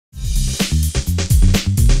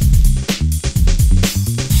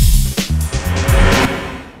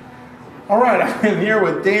All right, I'm here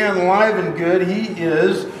with Dan Livengood. He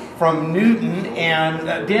is from Newton.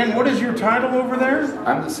 And Dan, what is your title over there?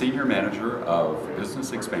 I'm the Senior Manager of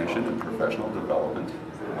Business Expansion and Professional Development.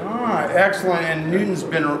 Ah, excellent. And Newton's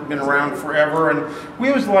been around forever. And we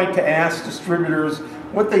always like to ask distributors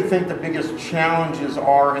what they think the biggest challenges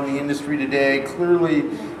are in the industry today. Clearly,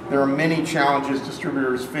 there are many challenges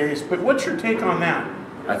distributors face, but what's your take on that?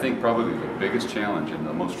 I think probably the biggest challenge and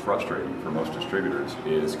the most frustrating for most distributors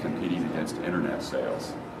is competing against internet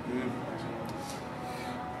sales.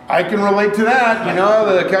 I can relate to that. You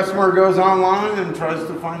know, the customer goes online and tries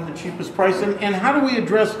to find the cheapest price. And how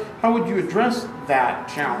would you address that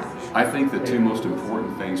challenge? I think the two most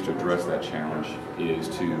important things to address that challenge is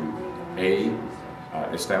to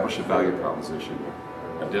establish a value proposition,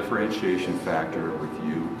 a differentiation factor with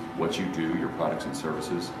you, what you do, your products and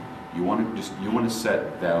services. You want to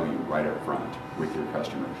set value right up front with your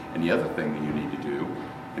customer. And the other thing that you need to do,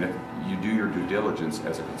 and if you do your due diligence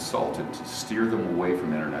as a consultant to steer them away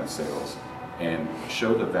from internet sales and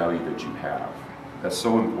show the value that you have. That's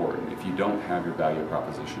so important. If you don't have your value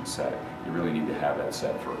proposition set, you really need to have that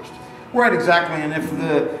set first. Right, exactly. And if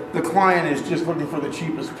the client is just looking for the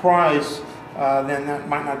cheapest price, then that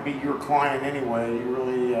might not be your client anyway. You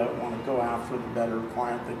really want to go after the better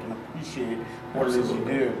client that can appreciate what it is you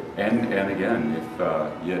do. And again, if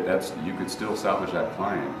you could still salvage that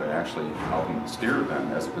client, but actually helping steer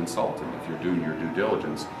them as a consultant if you're doing your due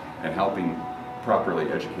diligence and helping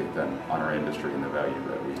properly educate them on our industry and the value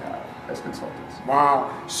that we have as consultants. Wow.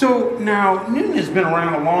 So now Newton has been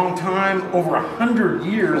around a long time, over 100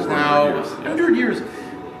 years now. 100 years, yes. 100 years.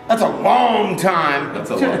 That's a long time. That's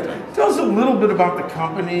a long time. Tell us a little bit about the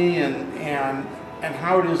company and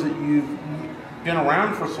how it is that you've been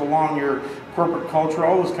around for so long, your corporate culture,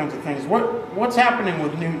 all those kinds of things. What's happening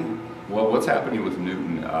with Newton? Well, what's happening with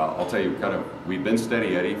Newton, I'll tell you, we've been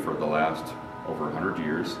steady Eddie for the last over 100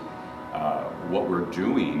 years. What we're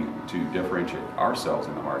doing to differentiate ourselves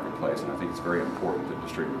in the marketplace, and I think it's very important that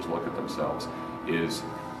distributors look at themselves, is,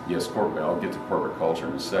 yes, I'll get to corporate culture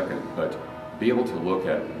in a second, but be able to look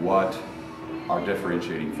at what are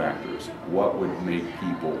differentiating factors. What would make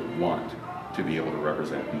people want to be able to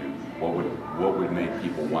represent Newton? What would make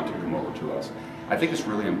people want to come over to us? I think it's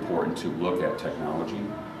really important to look at technology.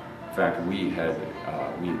 In fact, we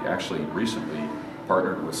actually recently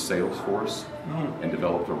partnered with Salesforce and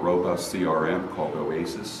developed a robust CRM called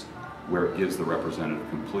Oasis, where it gives the representative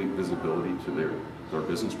complete visibility to their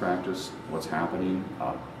business practice, what's happening,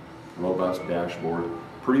 robust dashboard,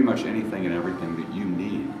 pretty much anything and everything that you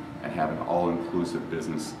need, and have an all-inclusive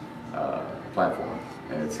business platform.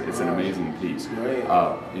 And it's an amazing piece.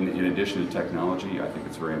 In addition to technology, I think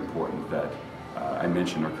it's very important that I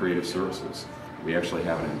mentioned our creative services. We actually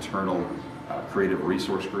have an internal creative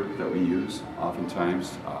resource group that we use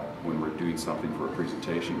oftentimes when we're doing something for a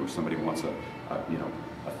presentation where somebody wants a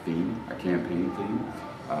theme, a campaign theme.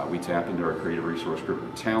 We tap into our creative resource group,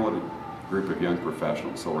 a talented group of young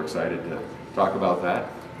professionals. So we're excited to talk about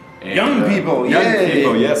that. And, young people,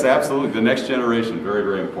 yes, absolutely. The next generation, very,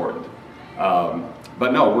 very important.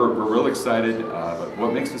 But no, we're real excited. But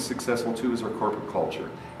what makes us successful too is our corporate culture.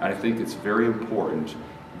 And I think it's very important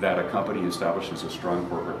that a company establishes a strong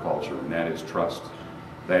corporate culture, and that is trust.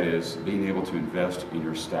 That is being able to invest in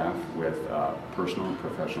your staff with personal and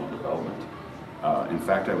professional development. In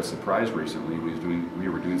fact, I was surprised recently. We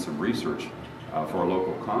were doing some research for a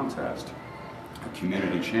local contest, a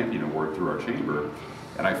community champion award through our chamber,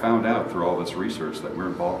 and I found out through all this research that we're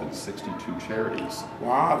involved in 62 charities.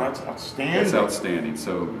 Wow, that's outstanding. That's outstanding.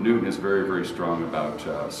 So Newton is very, very strong about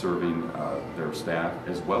serving their staff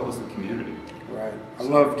as well as the community. Right. I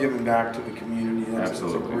love giving back to the community. That's a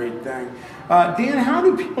Absolutely. great thing. Dan, how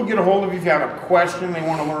do people get a hold of you if you have a question, they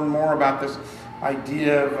want to learn more about this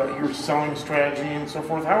idea of your selling strategy and so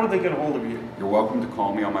forth? How would they get a hold of you? You're welcome to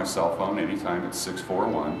call me on my cell phone anytime at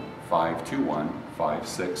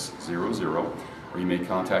 641-521-5600, or you may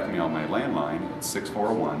contact me on my landline at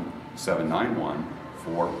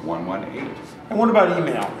 641-791-4118. And what about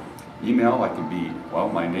email? Email, I can be, well,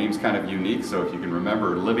 my name's kind of unique, so if you can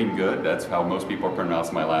remember Livengood, that's how most people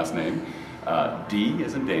pronounce my last name. D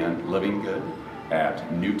as in Dan, Livengood at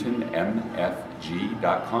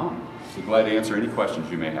newtonmfg.com. So glad to answer any questions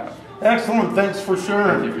you may have. Excellent. Thanks for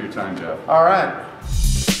sharing. Thank you for your time, Jeff. All right.